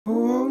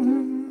Hi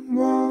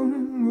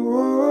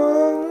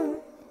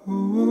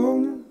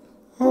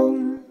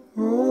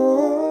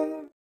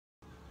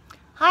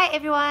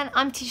everyone,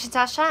 I'm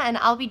Tasha and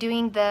I'll be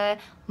doing the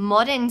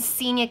modern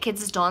senior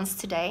kids dance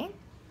today.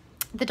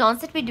 The dance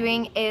that we're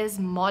doing is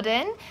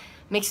modern,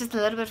 mixed with a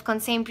little bit of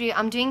contemporary.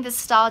 I'm doing this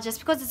style just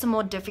because it's a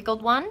more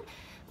difficult one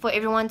for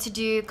everyone to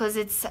do because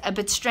it's a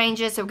bit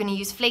stranger, so we're going to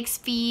use flex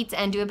feet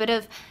and do a bit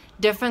of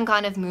different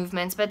kind of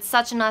movements, but it's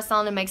such a nice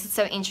style and it makes it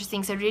so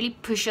interesting, so really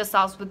push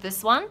yourselves with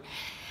this one.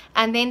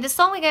 And then the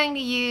song we're going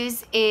to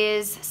use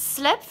is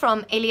Slip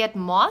from Elliot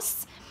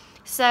Moss.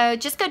 So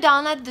just go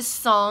download the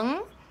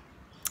song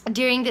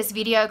during this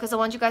video because I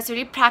want you guys to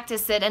really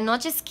practice it and not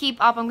just keep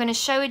up. I'm going to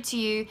show it to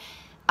you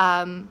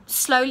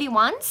slowly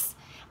once,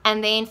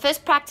 and then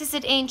first practice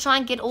it in, try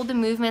and get all the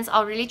movements.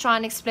 I'll really try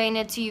and explain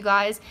it to you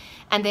guys,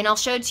 and then I'll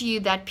show to you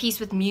that piece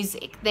with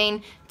music.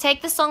 Then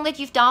take the song that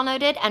you've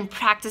downloaded and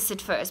practice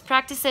it first.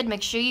 Practice it,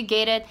 make sure you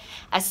get it.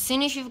 As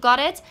soon as you've got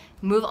it,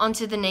 move on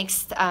to the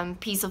next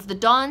piece of the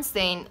dance.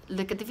 Then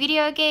look at the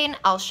video again,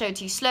 I'll show it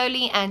to you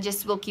slowly, and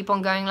just we'll keep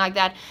on going like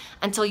that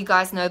until you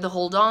guys know the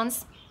whole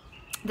dance.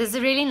 There's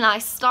a really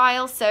nice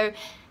style, so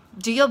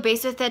do your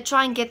best with it.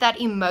 Try and get that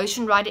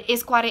emotion right. It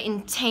is quite an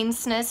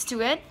intenseness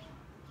to it.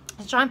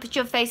 Try and put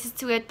your faces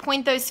to it,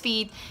 point those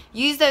feet,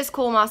 use those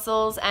core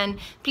muscles, and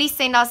please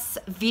send us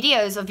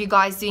videos of you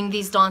guys doing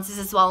these dances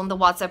as well in the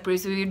WhatsApp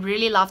groups. We would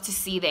really love to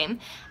see them,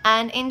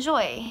 and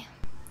enjoy.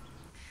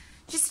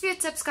 Just a few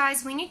tips,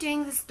 guys, when you're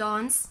doing this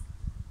dance,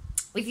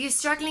 if you're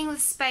struggling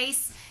with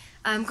space,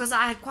 because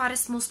I had quite a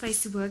small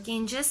space to work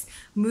in, just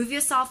move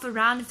yourself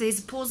around. If there's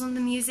a pause on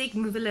the music,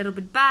 move a little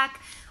bit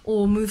back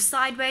or move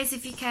sideways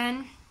if you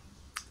can,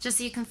 just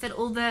so you can fit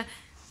all the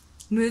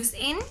moves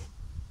in.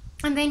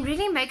 And then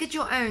really make it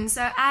your own.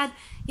 So add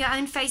your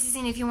own faces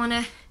in. If you want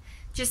to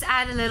just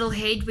add a little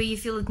head where you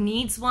feel it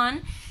needs one,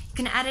 you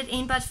can add it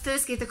in, but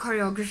first get the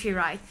choreography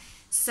right.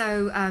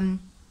 So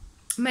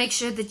make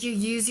sure that you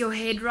use your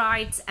head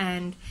right,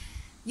 and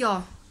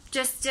yeah,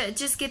 just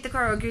get the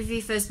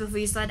choreography first before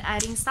you start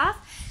adding stuff.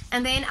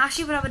 And then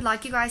actually what I would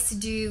like you guys to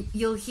do,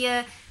 you'll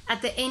hear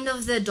at the end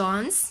of the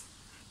dance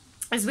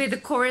is where the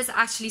chorus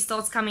actually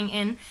starts coming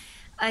in.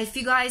 If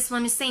you guys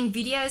want to send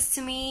videos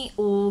to me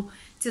or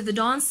to the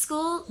dance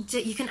school,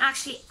 you can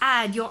actually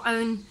add your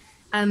own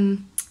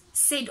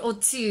set or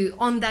two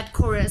on that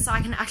chorus, so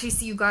I can actually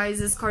see you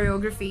guys'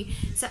 choreography.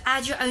 So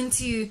add your own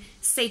 2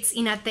 sets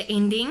in at the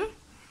ending.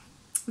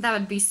 That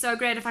would be so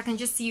great if I can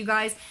just see you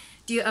guys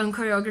do your own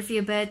choreography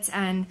a bit.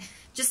 And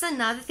just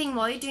another thing,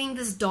 while you're doing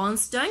this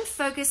dance, don't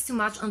focus too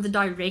much on the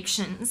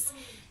directions.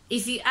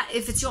 If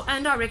it's your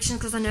own direction,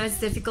 because I know it's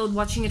difficult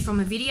watching it from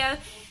a video,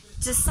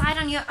 decide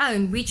on your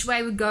own which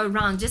way would go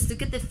around. Just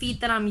look at the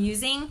feet that I'm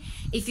using.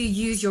 If you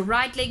use your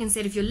right leg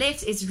instead of your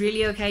left, it's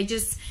really okay.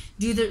 Just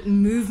do the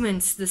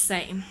movements the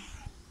same.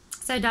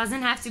 So it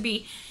doesn't have to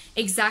be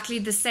exactly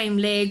the same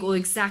leg or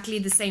exactly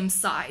the same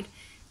side.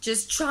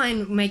 Just try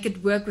and make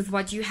it work with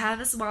what you have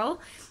as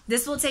well.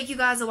 This will take you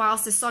guys a while,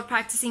 so start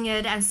practicing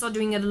it and start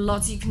doing it a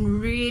lot so you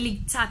can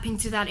really tap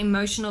into that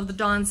emotion of the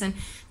dance and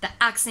the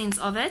accents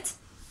of it.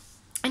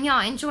 And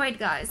yeah, enjoy it,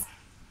 guys.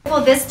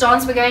 For this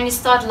dance, we're going to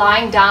start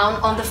lying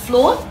down on the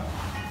floor.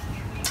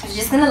 We're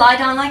just going to lie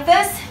down like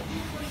this.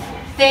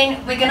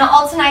 Then we're going to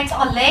alternate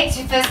our legs.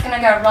 We're first going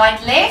to go right,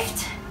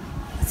 left.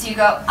 So you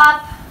go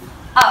up,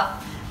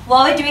 up.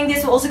 While we're doing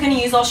this, we're also going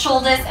to use our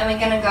shoulders, and we're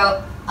going to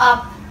go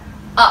up,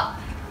 up.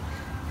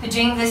 We're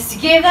doing this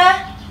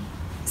together.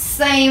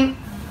 Same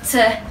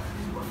to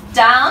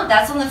down.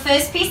 That's on the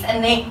first piece,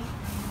 and then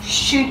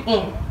shoot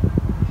in.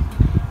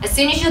 As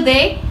soon as you're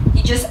there,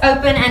 you just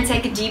open and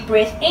take a deep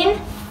breath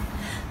in.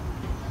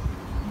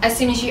 As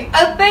soon as you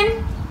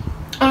open,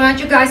 what I want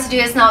you guys to do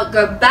is now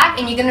go back,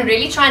 and you're going to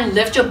really try and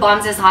lift your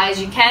bums as high as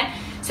you can.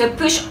 So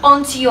push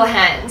onto your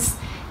hands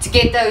to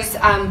get those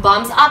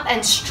bums up,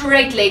 and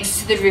straight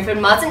legs to the roof,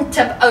 and mustn't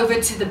tip over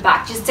to the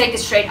back. Just take it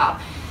straight up.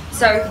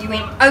 So you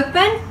went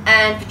open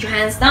and put your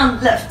hands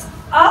down, lift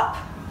up,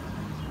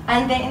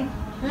 and then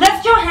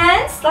lift your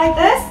hands like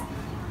this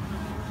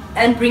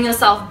and bring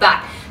yourself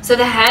back. So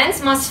the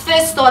hands must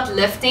first start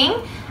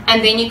lifting,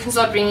 and then you can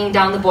start bringing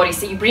down the body.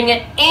 So you bring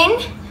it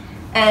in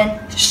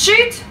and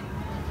shoot,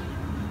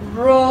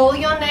 roll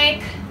your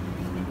neck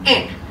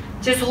in.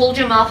 Just hold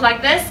your mouth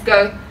like this,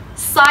 go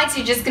side, so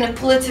you're just going to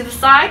pull it to the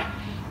side,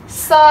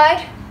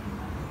 side,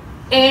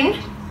 in,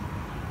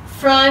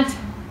 front,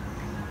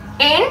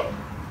 in.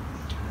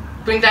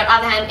 Bring that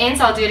other hand in,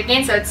 so I'll do it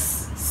again. So it's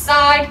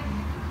side,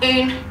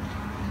 in,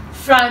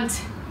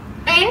 front,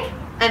 in,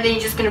 and then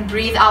you're just going to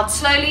breathe out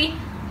slowly.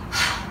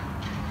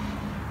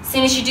 As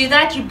soon as you do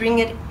that, you bring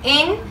it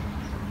in,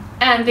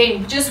 and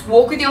then just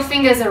walk with your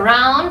fingers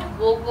around.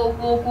 Walk, walk,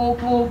 walk,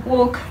 walk, walk,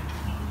 walk.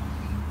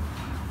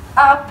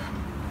 Up,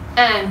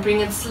 and bring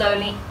it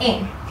slowly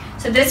in.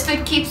 So this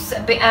foot keeps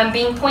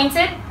being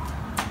pointed.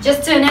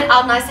 Just turn it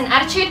out nice in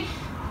attitude.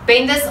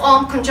 Bend this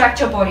arm,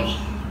 contract your body.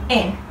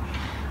 In.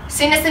 As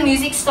soon as the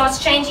music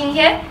starts changing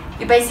here,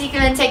 you're basically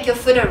going to take your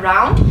foot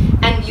around,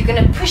 and you're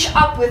going to push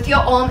up with your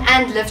arm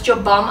and lift your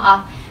bum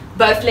up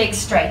both legs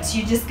straight. So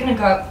you're just gonna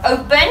go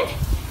open,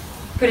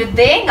 put it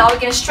there. Now we're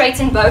gonna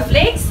straighten both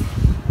legs.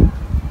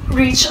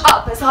 Reach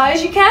up as high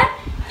as you can.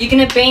 You're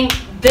gonna bend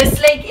this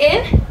leg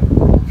in.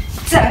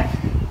 So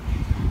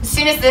as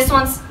soon as this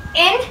one's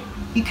in,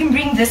 you can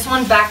bring this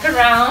one back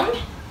around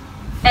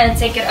and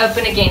take it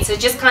open again. So it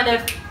just kind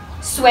of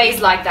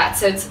sways like that.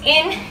 So it's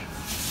in,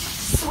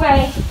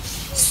 sway,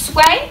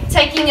 sway,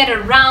 taking it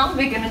around.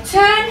 We're gonna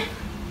turn.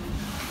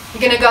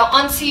 You're gonna go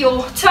onto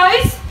your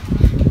toes,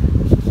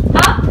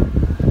 up.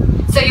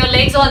 So your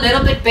legs are a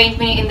little bit bent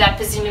when you're in that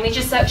position. Let me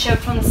just show it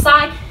from the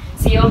side.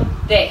 So you're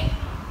there.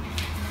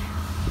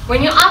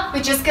 When you're up,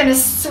 we're just gonna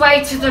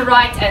sway to the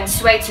right and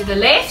sway to the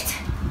left.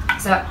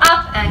 So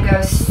up and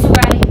go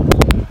sway,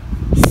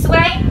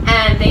 sway,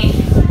 and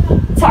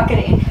then tuck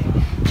it in.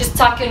 Just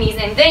tuck your knees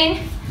in.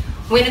 Then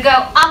we're gonna go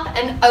up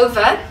and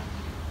over.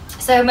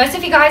 So most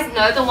of you guys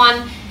know the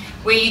one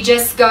where you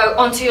just go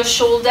onto your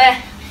shoulder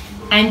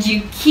and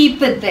you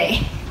keep it there.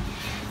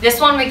 This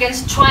one we're going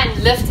to try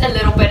and lift a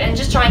little bit and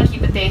just try and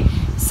keep it there.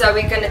 So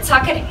we're going to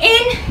tuck it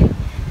in,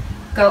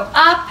 go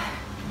up,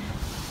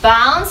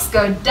 bounce,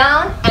 go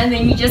down, and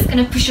then you're just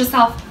going to push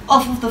yourself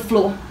off of the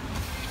floor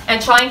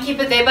and try and keep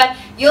it there. But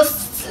you'll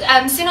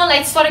sooner or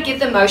later start to get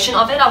the motion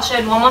of it. I'll show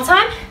it one more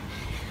time.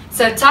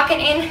 So tuck it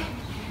in,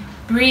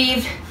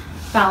 breathe,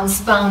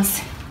 bounce,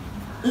 bounce,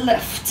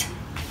 lift.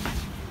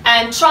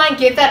 And try and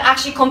get that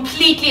actually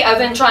completely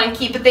over and try and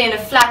keep it there in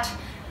a flat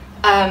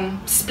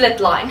split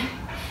line.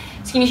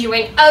 So if you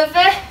went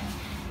over,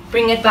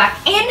 bring it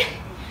back in.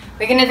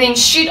 We're going to then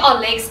shoot our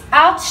legs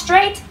out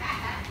straight.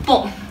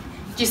 Boom.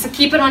 Just to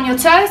keep it on your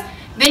toes.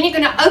 Then you're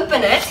going to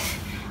open it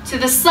to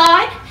the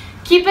side.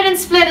 Keep it in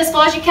split as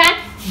far as you can.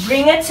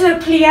 Bring it to a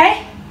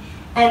plie.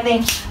 And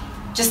then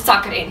just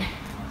tuck it in.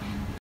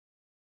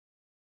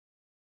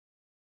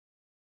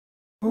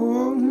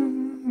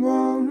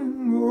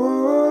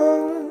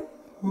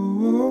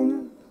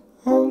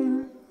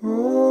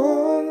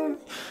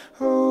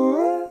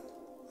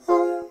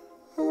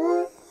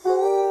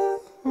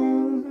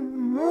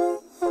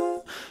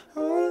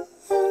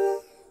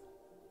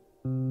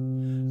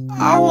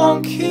 I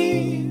won't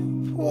keep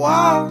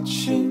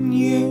watching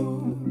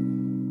you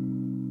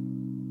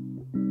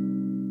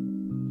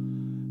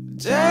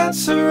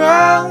dance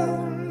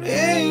around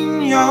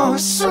in your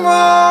smoke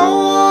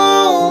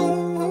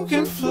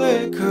and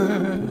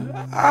flicker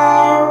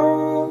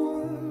out.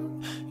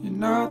 You're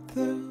not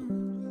there.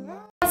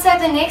 So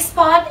the next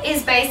part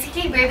is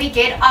basically where we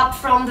get up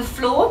from the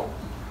floor.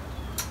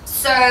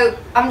 So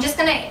I'm just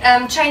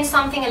gonna change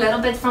something a little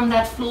bit from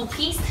that floor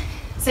piece.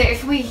 So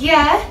if we're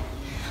here,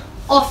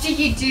 after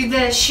you do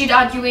the shoot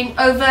out, you went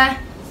over,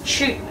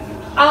 shoot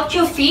out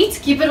your feet,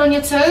 keep it on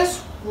your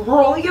toes,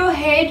 roll your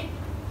head,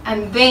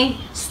 and then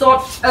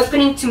start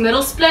opening to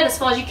middle split as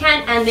far as you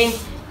can, and then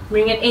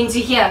bring it into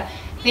here.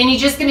 Then you're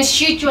just going to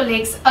shoot your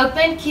legs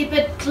open, keep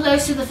it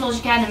close to the floor as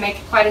you can, and make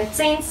it quite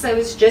intense. So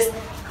it's just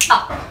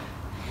up.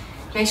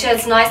 Make sure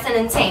it's nice and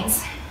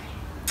intense.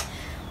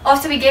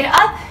 After we get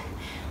up,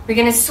 we're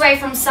going to sway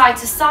from side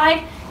to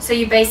side. So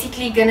you're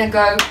basically going to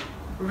go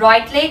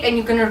right leg, and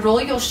you're going to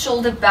roll your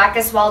shoulder back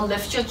as well,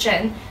 lift your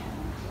chin,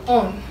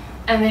 boom,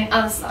 and then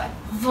other side,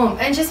 boom,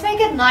 and just make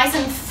it nice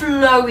and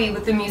flowy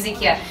with the music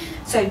here.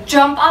 So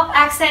jump up,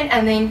 accent,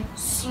 and then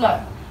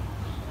slow,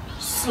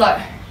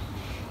 slow.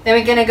 Then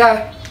we're going to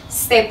go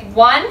step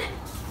 1,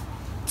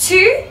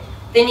 2,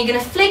 then you're going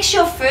to flex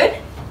your foot,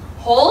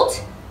 hold,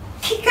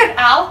 kick it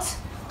out,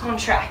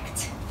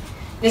 contract.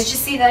 Let's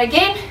just see that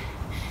again.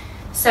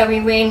 So we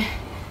went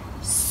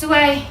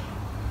sway,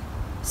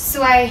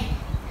 sway,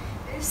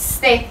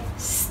 step,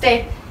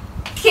 step,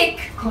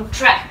 kick,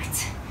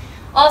 contract.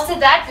 After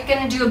that, we're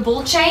going to do a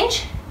ball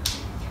change.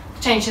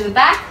 Change to the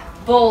back,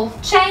 ball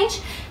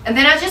change. And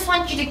then I just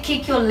want you to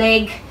kick your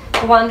leg,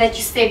 the one that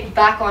you stepped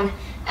back on,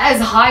 as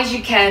high as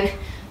you can.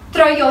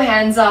 Throw your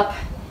hands up,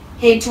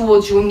 head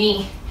towards your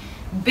knee.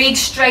 Big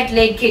straight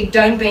leg kick,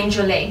 don't bend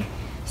your leg.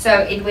 So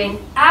it went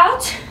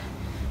out,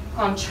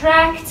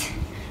 contract,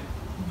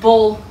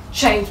 ball,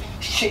 change,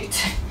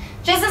 shoot.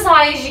 Just as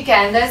high as you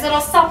can. Those that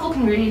are supple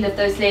can really lift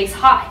those legs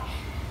high.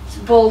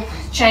 So ball,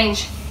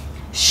 change,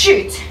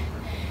 shoot.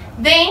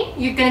 Then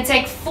you're going to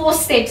take 4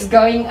 steps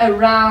going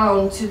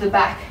around to the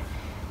back.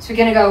 So we're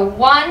going to go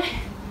 1,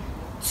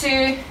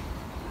 2,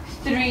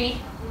 3,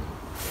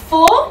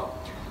 4.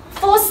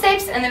 4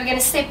 steps, and then we're going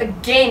to step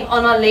again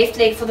on our left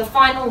leg for the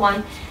final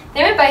one.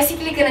 Then we're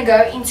basically going to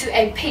go into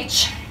a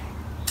pitch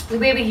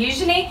where we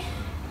usually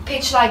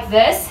pitch like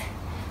this.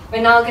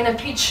 We're now going to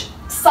pitch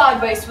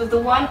sideways with the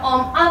one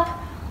arm up,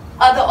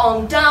 other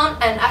arm down,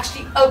 and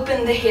actually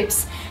open the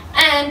hips.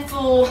 And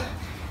for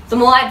the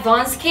more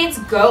advanced kids,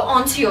 go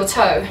onto your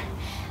toe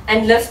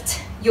and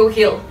lift your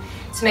heel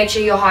to make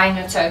sure you're high on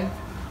your toe.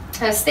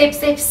 Step,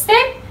 step,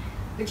 step.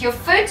 With your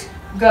foot,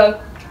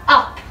 go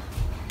up.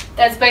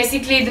 That's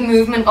basically the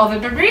movement of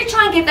it. But really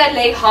try and get that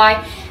leg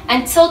high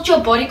and tilt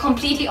your body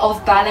completely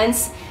off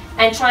balance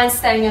and try and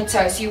stay on your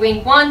toe. So you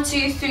went 1,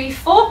 2, 3,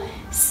 4.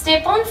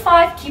 Step on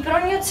 5, keep it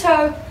on your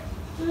toe.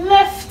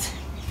 Lift,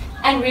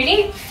 and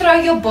really throw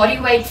your body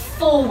weight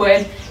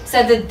forward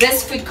so that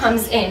this foot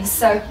comes in.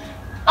 So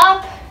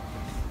up,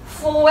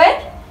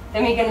 forward,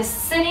 then we're gonna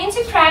sit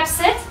into crab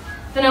sit.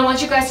 Then I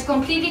want you guys to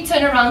completely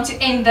turn around to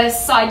end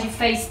this side you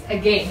faced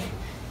again.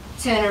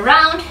 Turn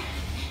around,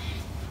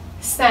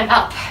 stand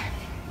up.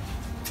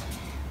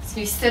 So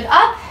you stood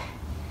up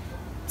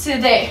to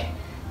there.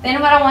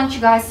 Then what I want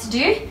you guys to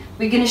do,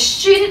 we're gonna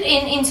shoot it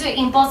into an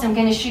impulse. I'm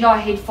gonna shoot our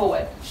head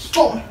forward.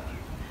 Boom.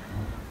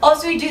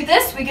 After we do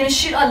this, we're gonna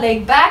shoot our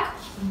leg back.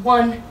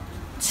 1,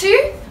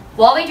 2.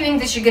 While we're doing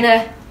this, you're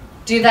gonna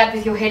do that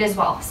with your head as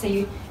well. So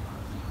you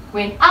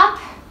went up,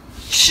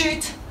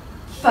 shoot,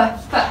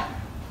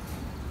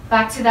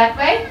 back to that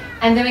way,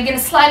 and then we're going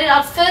to slide it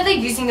out further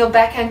using your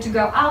backhand to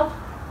go out.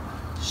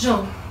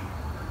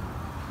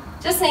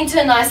 Just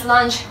into a nice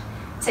lunge,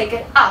 take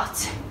it out.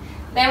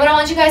 Then what I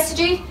want you guys to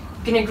do,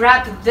 you're going to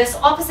grab this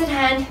opposite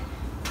hand,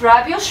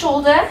 grab your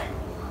shoulder,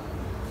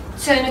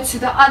 turn it to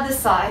the other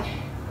side,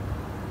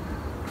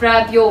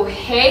 grab your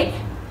head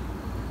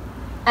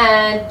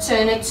and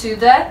turn it to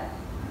the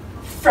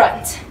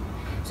front.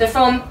 So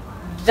from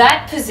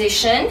that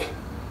position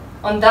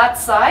on that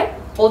side,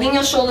 holding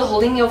your shoulder,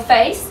 holding your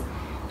face,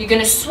 you're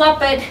going to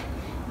swap it.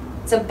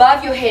 It's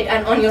above your head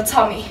and on your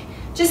tummy.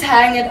 Just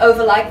hang it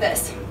over like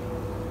this.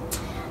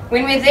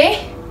 When we're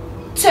there,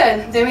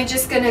 turn. Then we're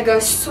just going to go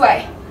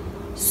sway,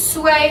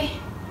 sway,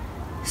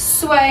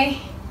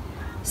 sway,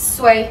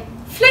 sway,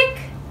 flick,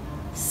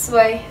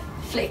 sway,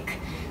 flick.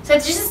 So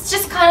it's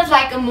just kind of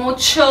like a more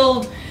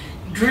chilled,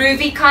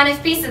 groovy kind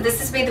of piece. So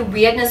this is where the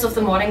weirdness of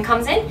the modern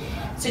comes in.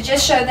 So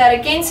just show that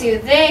again. So you're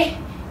there,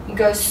 you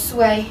go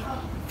sway,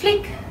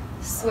 flick,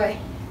 sway,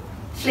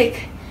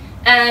 flick.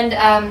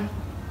 And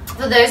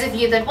for those of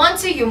you that want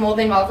to, you're more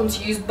than welcome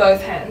to use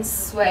both hands.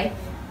 Sway,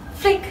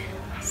 flick,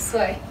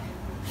 sway,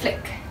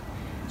 flick.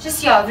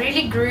 Just, yeah,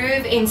 really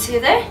groove into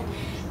there.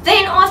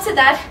 Then after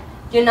that,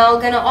 you're now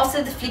gonna,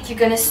 after the flick, you're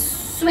gonna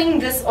swing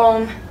this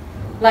arm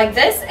like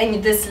this,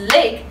 and this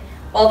leg,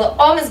 while the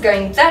arm is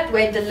going that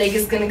way, the leg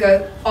is gonna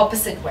go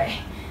opposite way.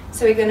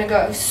 So we're gonna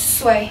go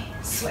sway,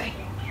 sway.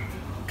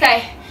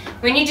 Okay,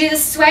 when you do the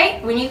sway,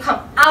 when you come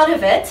out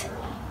of it,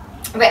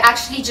 we're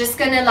actually just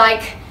gonna,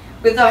 like,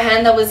 with our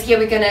hand that was here,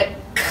 we're gonna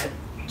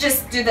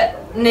just do the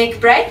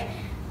neck break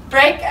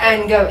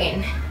and go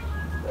in.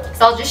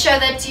 So I'll just show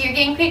that to you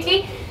again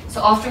quickly.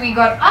 So after we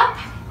got up,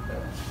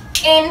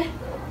 in,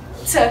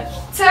 slide,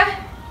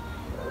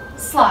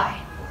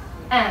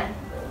 and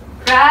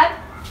grab,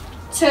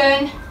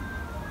 turn,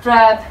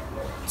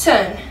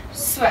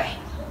 sway,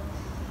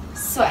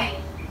 sway,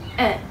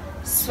 and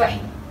sway,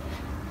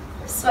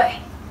 sway,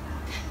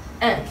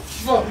 and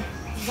boom,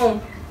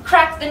 boom.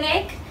 Crack the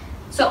neck.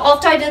 So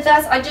after I did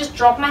that, I just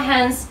drop my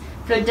hands,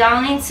 go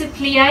down into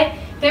plie.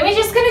 Then we're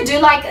just going to do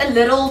like a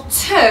little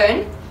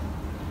turn.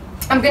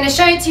 I'm going to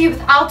show it to you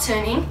without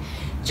turning,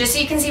 just so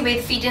you can see where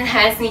the feet and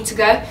hands need to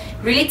go.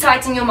 Really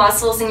tighten your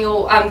muscles in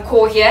your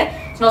core here.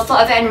 Do not fall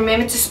over, and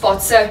remember to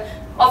spot. So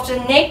after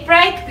the neck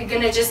break, we're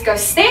going to just go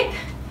step,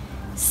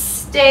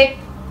 step,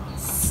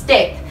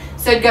 step.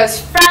 So it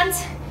goes front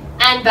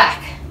and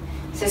back.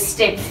 So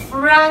step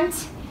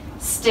front,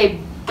 step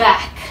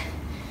back.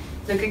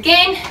 Look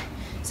again.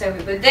 So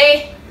we were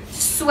there,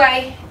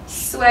 sway,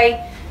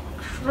 sway,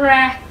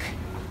 crack,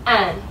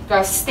 and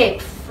go step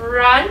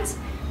front,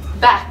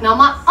 back. Now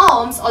my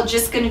arms are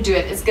just going to do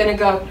it. It's going to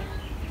go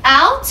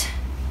out,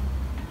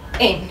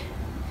 in.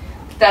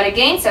 That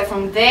again. So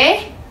from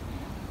there,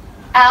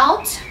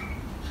 out,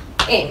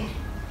 in.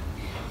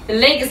 The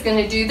leg is going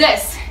to do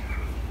this.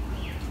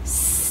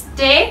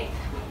 Step,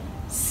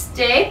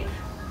 step,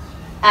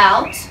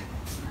 out,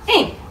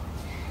 in.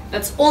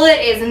 That's all it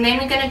is. And then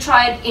we're going to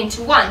try it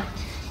into one.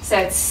 So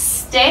it's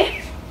step,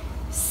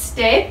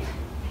 step,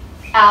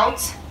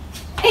 out,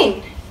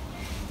 in.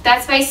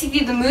 That's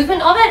basically the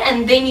movement of it,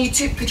 and then you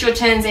put your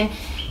turns in.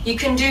 You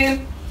can do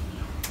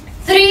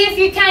 3 if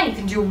you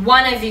can do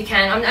 1 if you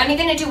can. I'm only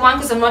going to do 1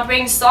 because I'm not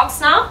wearing socks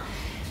now,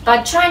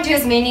 but try and do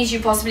as many as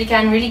you possibly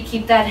can. Really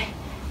keep that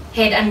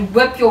head and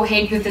whip your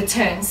head with the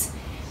turns.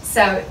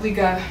 So we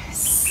go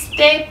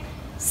step,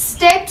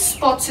 step,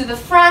 spot to the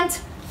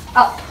front,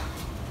 up.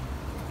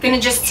 Gonna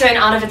just turn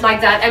out of it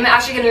like that, and we're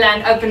actually gonna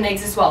land open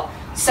legs as well.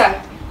 So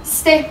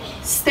step,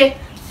 step,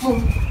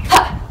 boom,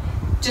 ha.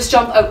 Just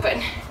jump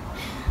open.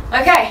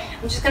 Okay,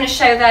 I'm just gonna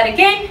show that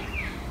again.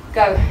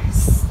 Go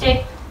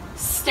step,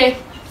 step,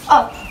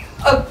 up,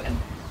 open.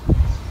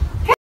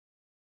 Okay.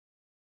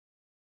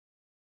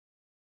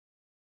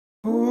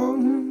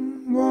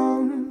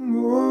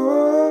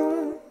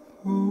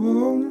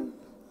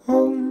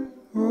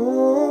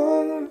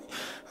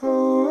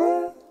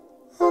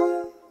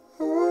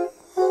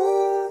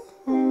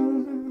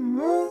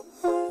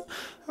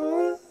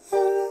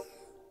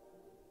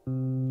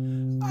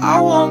 I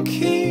won't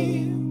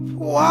keep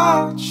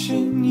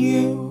watching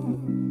you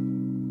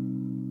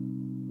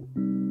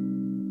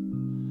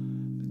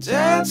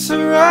dance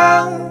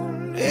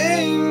around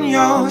in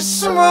your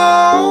smoke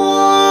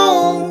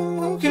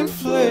and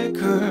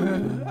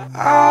flicker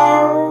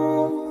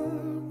out.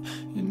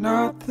 You're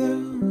not the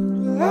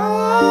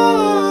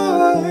love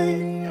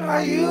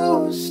I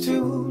used to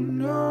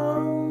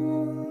know.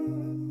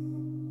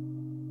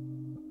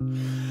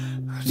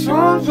 I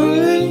don't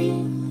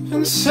believe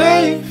in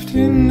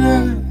safety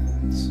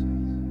nets.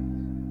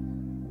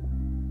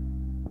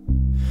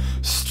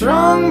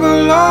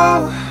 Stronger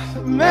love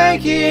to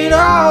make it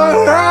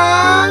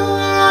alright.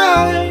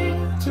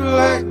 To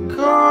let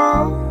go,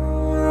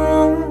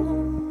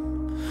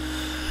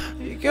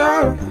 you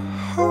gotta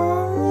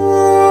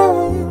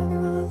hold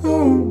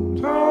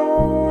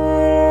on.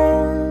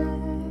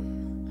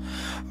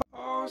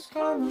 Oh, it's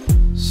gonna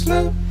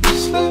slip,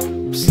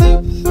 slip,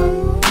 slip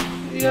through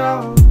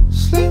your